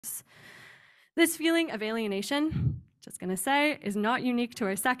This feeling of alienation, just gonna say, is not unique to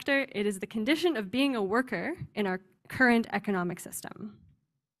our sector. It is the condition of being a worker in our current economic system.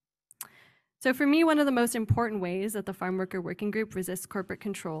 So for me, one of the most important ways that the Farm Worker Working Group resists corporate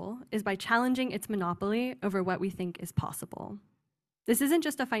control is by challenging its monopoly over what we think is possible. This isn't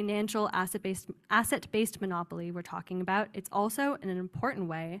just a financial asset-based monopoly we're talking about, it's also, in an important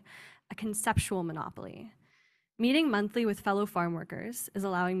way, a conceptual monopoly. Meeting monthly with fellow farm workers is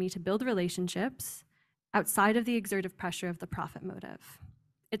allowing me to build relationships outside of the exertive pressure of the profit motive.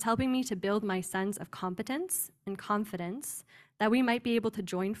 It's helping me to build my sense of competence and confidence that we might be able to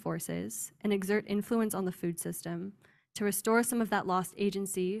join forces and exert influence on the food system to restore some of that lost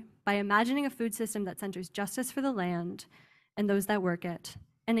agency by imagining a food system that centers justice for the land and those that work it,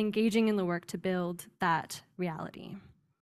 and engaging in the work to build that reality.